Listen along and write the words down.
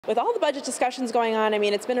With all the budget discussions going on, I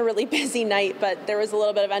mean, it's been a really busy night, but there was a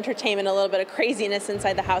little bit of entertainment, a little bit of craziness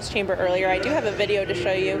inside the House chamber earlier. I do have a video to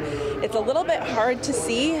show you. It's a little bit hard to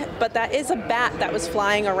see, but that is a bat that was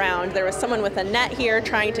flying around. There was someone with a net here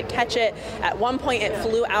trying to catch it. At one point, it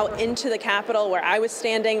flew out into the Capitol where I was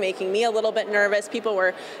standing, making me a little bit nervous. People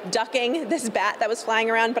were ducking this bat that was flying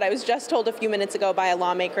around, but I was just told a few minutes ago by a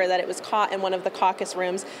lawmaker that it was caught in one of the caucus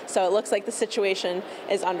rooms, so it looks like the situation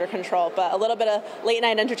is under control. But a little bit of late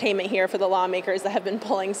night entertainment here for the lawmakers that have been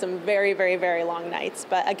pulling some very, very, very long nights.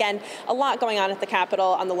 But again, a lot going on at the Capitol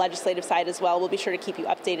on the legislative side as well. We'll be sure to keep you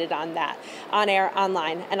updated on that, on air,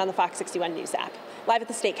 online, and on the Fox 61 News app. Live at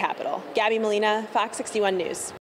the state Capitol, Gabby Molina, Fox 61 News.